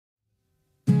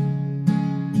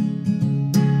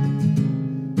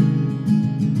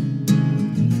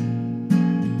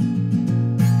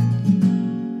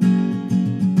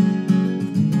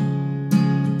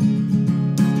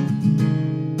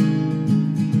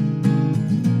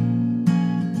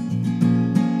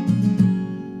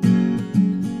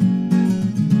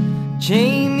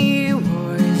Jamie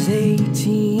was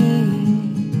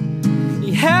 18.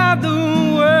 He had the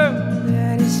world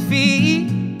at his feet.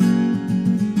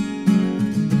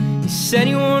 He said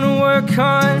he wanted to work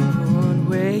on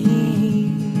Runaway,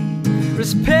 but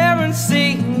his parents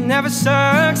say he'll never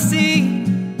succeed.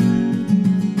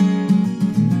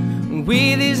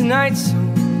 With his nights so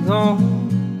long,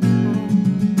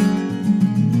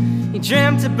 he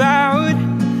dreamt about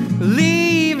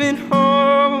leaving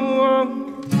home.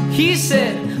 He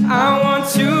said, I want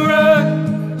to run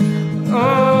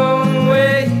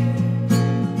away.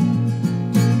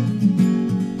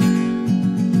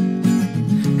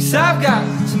 'Cause I've got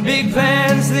some big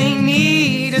plans, they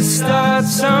need to start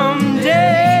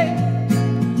someday.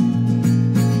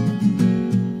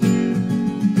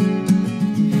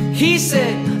 He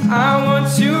said, I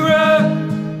want to run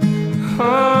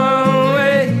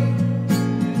away.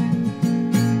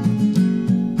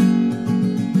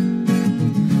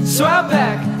 So I'll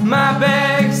pack my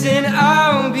bags and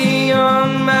I'll be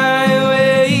on my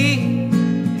way.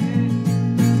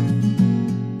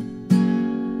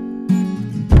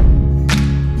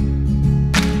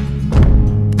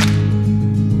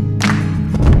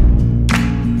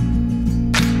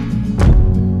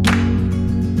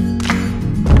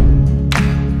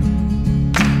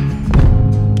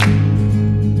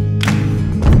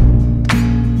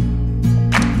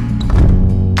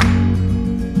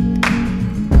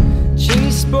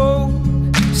 Spoke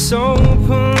so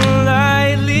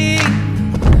politely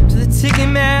to the ticket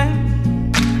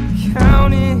man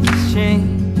counting his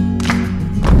change.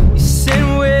 He said,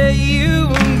 where you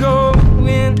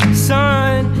going,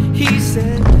 son? He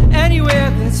said, anywhere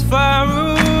that's far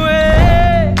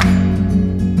away.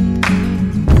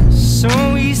 So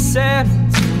he said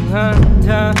to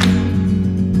London,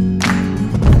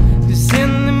 'cause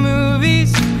in the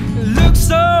movies it looks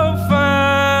so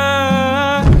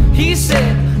fun. He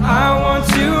said, I want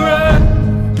to run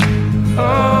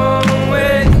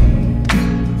away.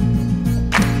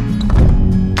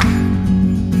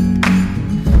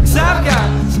 'Cause I've got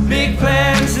some big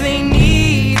plans, they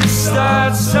need to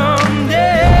start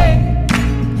someday.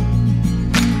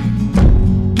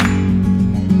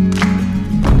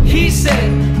 He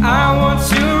said, I want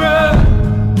to run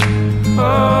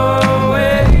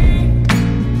away.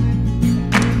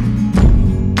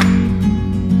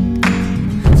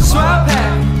 So I'll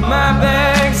pack my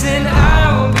bags and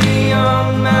I'll be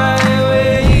on my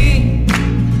way.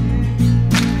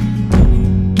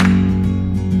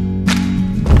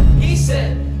 He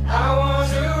said, I want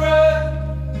to run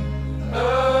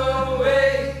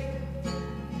away.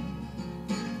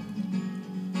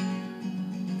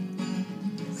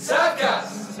 So I've got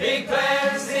big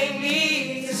plans, they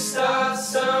need to start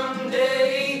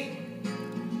someday.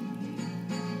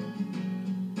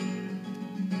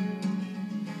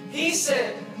 He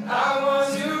said, I want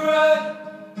to run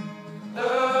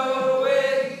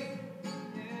away.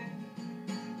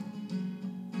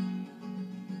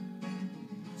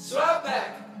 So I pack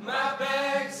my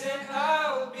bags and I